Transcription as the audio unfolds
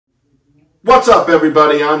What's up,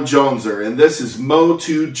 everybody? I'm Joneser, and this is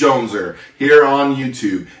Mo2 Joneser here on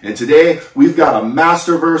YouTube. And today, we've got a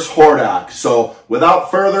Masterverse Hordak. So, without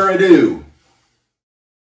further ado,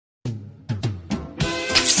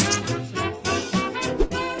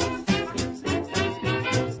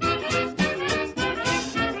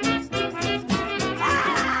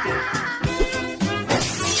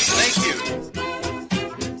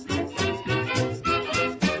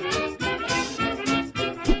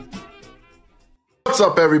 what's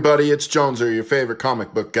up, everybody? It's Joneser, your favorite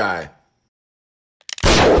comic book guy.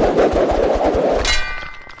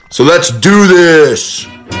 So let's do this!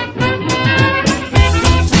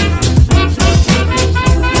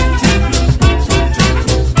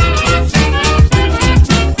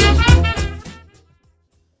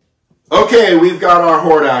 Okay, we've got our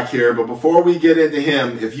Hordak here, but before we get into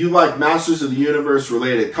him, if you like Masters of the Universe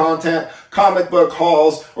related content, comic book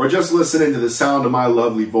hauls, or just listening to the sound of my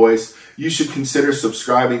lovely voice, you should consider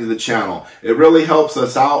subscribing to the channel. It really helps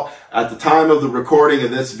us out. At the time of the recording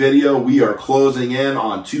of this video, we are closing in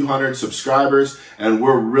on 200 subscribers, and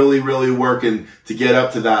we're really working to get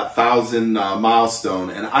up to that 1,000 milestone,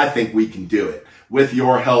 and I think we can do it. With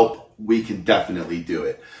your help, we can definitely do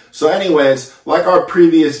it. So anyways, like our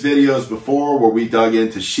previous videos before where we dug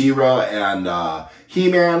into She-Ra and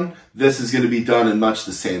He-Man, this is going to be done in much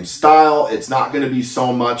the same style. It's not going to be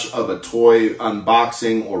so much of a toy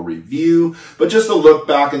unboxing or review, but just a look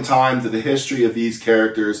back in time to the history of these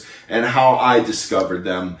characters and how I discovered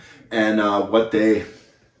them and what they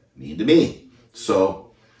mean to me.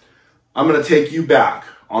 So I'm going to take you back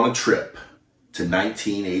on a trip to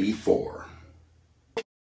 1984.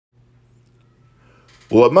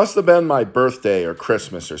 Well, it must have been my birthday or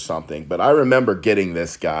Christmas or something, but I remember getting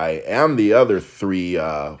this guy and the other three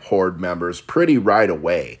Horde members pretty right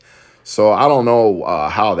away. So I don't know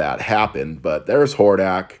how that happened, but there's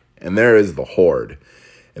Hordak and there is the Horde.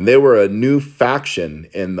 And they were a new faction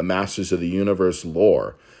in the Masters of the Universe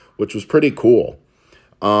lore, which was pretty cool.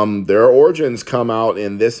 Their origins come out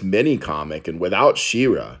in this mini comic, and without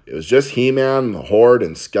She-Ra, it was just He-Man, the Horde,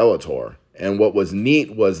 and Skeletor. And what was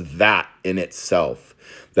neat was that in itself,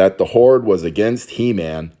 that the Horde was against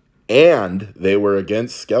He-Man and they were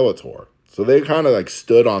against Skeletor. So they kind of like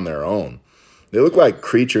stood on their own. They look like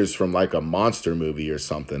creatures from like a monster movie or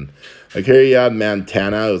something. Like here you had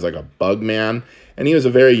Montana, who was like a bug man, and he was a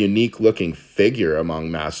very unique looking figure among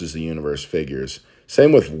Masters of the Universe figures.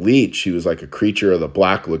 Same with Leech, he was like a creature of the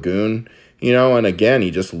Black Lagoon, you know, and again, he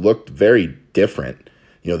just looked very different.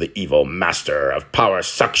 You know, the evil master of power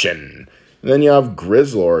suction. And then you have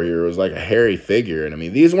Grizzlor here, who's like a hairy figure. And I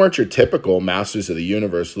mean, these weren't your typical Masters of the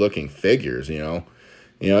Universe looking figures, you know.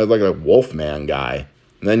 You know, like a Wolfman guy.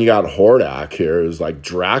 And then you got Hordak here, who's like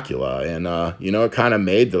Dracula. And, you know, it kind of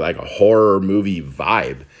made like a horror movie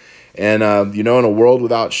vibe. And, you know, in a world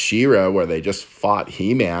without She-Ra, where they just fought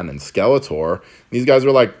He-Man and Skeletor, these guys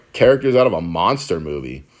were like characters out of a monster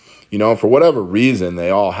movie. You know, for whatever reason, they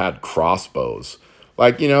all had crossbows.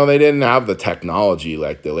 Like, you know, they didn't have the technology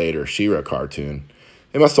like the later She-Ra cartoon.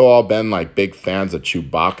 They must have all been like big fans of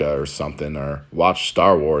Chewbacca or something, or watched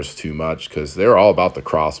Star Wars too much, because they were all about the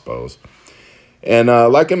crossbows. And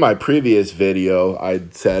like in my previous video, I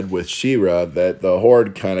said with She-Ra that the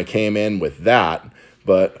Horde kind of came in with that,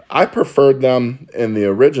 but I preferred them in the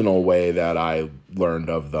original way that I learned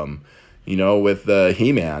of them, you know, with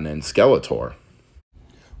He-Man and Skeletor.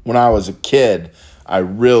 When I was a kid, I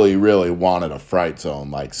really wanted a Fright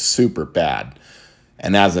Zone, like super bad.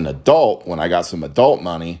 And as an adult, when I got some adult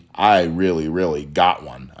money, I really got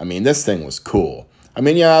one. I mean, this thing was cool. I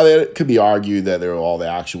mean, yeah, it could be argued that all the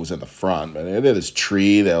action was in the front, but it had this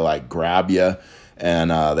tree that like grab you, and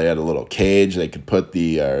they had a little cage they could put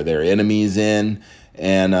their enemies in,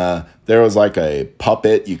 and there was like a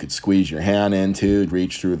puppet you could squeeze your hand into,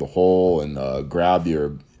 reach through the hole, and grab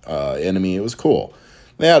your enemy. It was cool.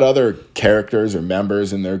 They had other characters or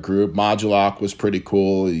members in their group. Modulok was pretty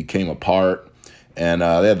cool. He came apart. And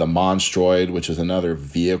they had the Monstroid, which is another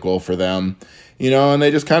vehicle for them. You know, and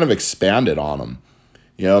they just kind of expanded on them.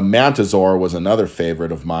 You know, Mantazor was another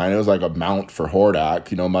favorite of mine. It was like a mount for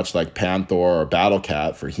Hordak, you know, much like Panther or Battle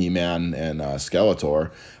Cat for He-Man and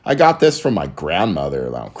Skeletor. I got this from my grandmother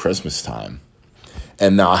around Christmas time.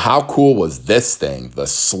 And now, how cool was this thing? The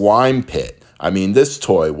Slime Pit. I mean, this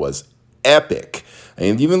toy was epic.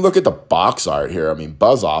 And even look at the box art here. I mean,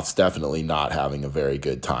 Buzz-Off's definitely not having a very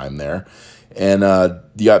good time there. And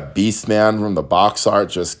you got Beastman from the box art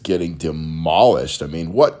just getting demolished. I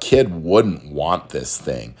mean, what kid wouldn't want this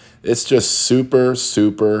thing? It's just super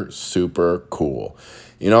cool.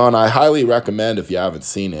 You know, and I highly recommend, if you haven't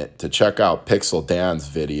seen it, to check out Pixel Dan's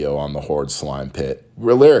video on the Horde Slime Pit.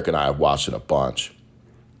 Lyric and I have watched it a bunch.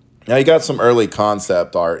 Now, you got some early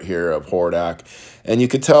concept art here of Hordak, and you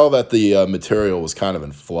could tell that the material was kind of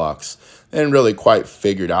in flux. They hadn't really quite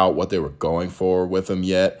figured out what they were going for with him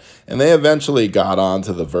yet, and they eventually got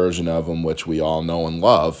onto the version of him which we all know and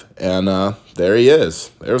love, and there he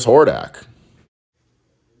is. There's Hordak.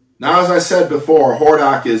 Now, as I said before,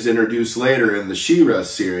 Hordak is introduced later in the She-Ra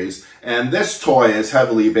series, and this toy is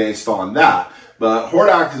heavily based on that, but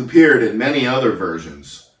Hordak has appeared in many other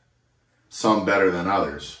versions, some better than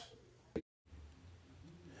others.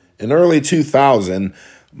 In early 2000,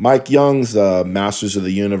 Mike Young's Masters of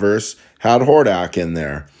the Universe had Hordak in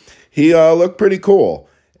there. He looked pretty cool,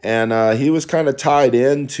 and he was kind of tied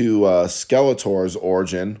into Skeletor's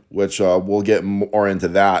origin, which we'll get more into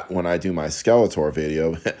that when I do my Skeletor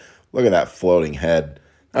video. Look at that floating head.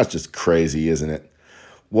 That's just crazy, isn't it?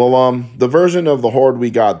 Well, the version of the Horde we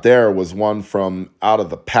got there was one from out of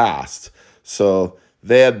the past. So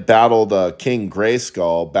they had battled King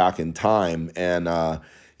Grayskull back in time, and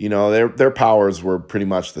you know, their powers were pretty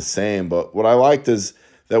much the same. But what I liked is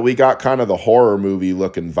that we got kind of the horror movie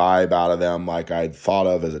looking vibe out of them like I'd thought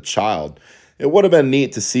of as a child. It would have been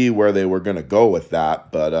neat to see where they were going to go with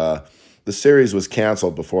that, but the series was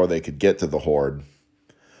canceled before they could get to the Horde.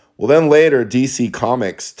 Well, then later, DC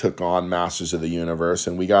Comics took on Masters of the Universe,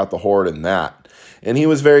 and we got the Horde in that. And he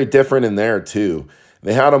was very different in there, too.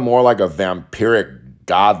 They had him more like a vampiric,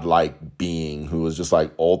 godlike being who was just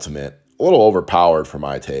like ultimate. A little overpowered for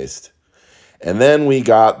my taste. And then we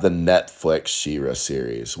got the Netflix She-Ra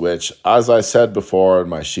series, which, as I said before in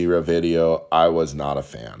my She-Ra video, I was not a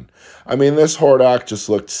fan. I mean, this Hordak just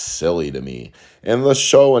looked silly to me. And the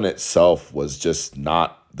show in itself was just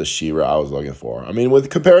not the She-Ra I was looking for. I mean,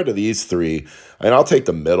 compared to these three, and I'll take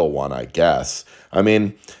the middle one, I guess. I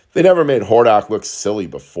mean, they never made Hordak look silly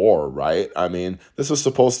before, right? I mean, this was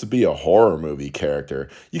supposed to be a horror movie character.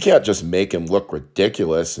 You can't just make him look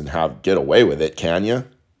ridiculous and get away with it, can you?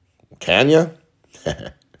 Can you?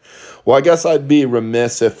 Well, I guess I'd be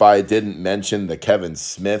remiss if I didn't mention the Kevin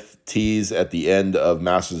Smith tease at the end of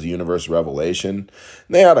Masters of the Universe Revelation.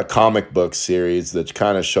 They had a comic book series that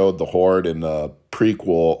kind of showed the Horde in the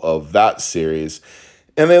prequel of that series,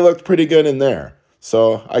 and they looked pretty good in there.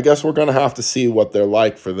 So I guess we're going to have to see what they're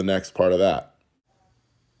like for the next part of that.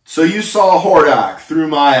 So you saw Hordak through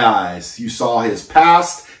my eyes. You saw his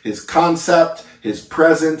past, his concept, his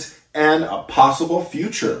present, and a possible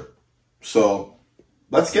future. So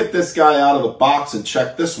let's get this guy out of the box and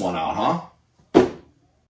check this one out, huh?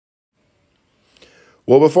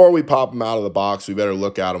 Well, before we pop him out of the box, we better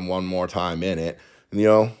look at him one more time in it. You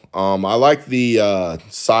know, I like the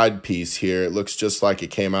side piece here. It looks just like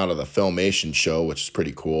it came out of the Filmation show, which is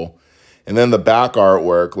pretty cool. And then the back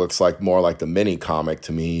artwork looks like more like the mini comic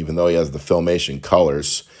to me, even though he has the Filmation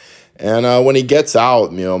colors. And when he gets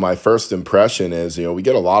out, you know, my first impression is, you know, we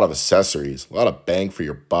get a lot of accessories, a lot of bang for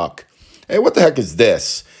your buck. Hey, what the heck is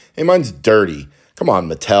this? Hey, mine's dirty. Come on,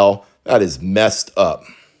 Mattel. That is messed up.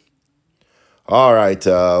 All right,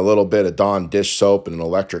 a little bit of Dawn dish soap and an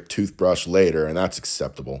electric toothbrush later, and that's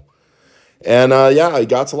acceptable. And yeah, he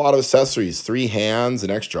got a lot of accessories. 3 hands,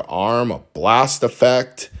 an extra arm, a blast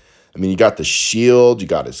effect. I mean, you got the shield, you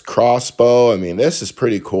got his crossbow. I mean, this is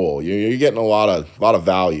pretty cool. You're getting a lot of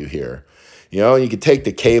value here. You know, you can take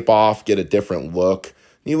the cape off, get a different look.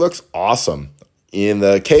 He looks awesome. And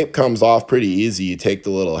the cape comes off pretty easy. You take the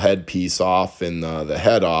little headpiece off and the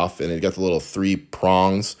head off, and it got the little 3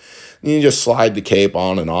 prongs. And you just slide the cape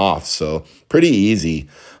on and off, so pretty easy.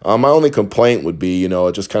 My only complaint would be, you know,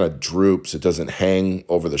 it just kind of droops. It doesn't hang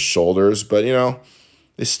over the shoulders, but, you know,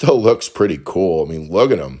 it still looks pretty cool. I mean,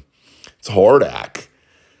 look at him. It's Hordak.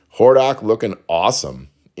 Hordak looking awesome.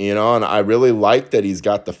 You know, and I really like that he's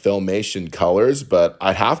got the Filmation colors, but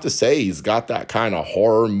I'd have to say he's got that kind of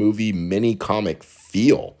horror movie mini comic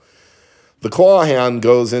feel. The claw hand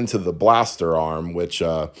goes into the blaster arm, which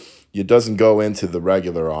it doesn't go into the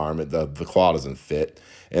regular arm. The claw doesn't fit.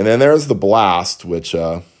 And then there's the blast, which,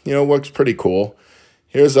 you know, looks pretty cool.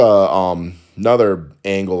 Here's another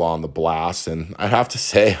angle on the blast, and I have to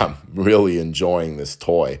say I'm really enjoying this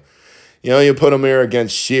toy. You know, you put him here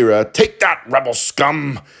against She-Ra. Take that, rebel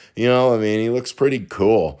scum! You know, I mean, he looks pretty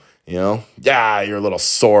cool. You know? Yeah, your little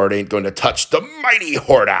sword ain't going to touch the mighty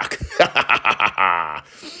Hordak.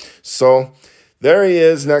 So, there he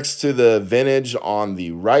is next to the vintage on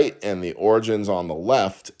the right and the origins on the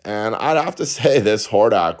left. And I'd have to say this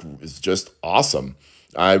Hordak is just awesome.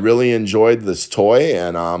 I really enjoyed this toy,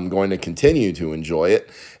 and I'm going to continue to enjoy it.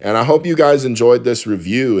 And I hope you guys enjoyed this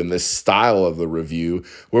review and this style of the review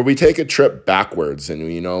where we take a trip backwards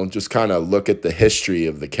and, you know, just kind of look at the history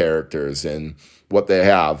of the characters and what they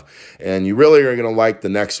have. And you really are going to like the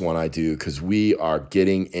next one I do because we are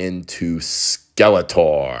getting into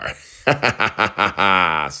Skeletor.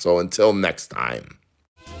 So until next time.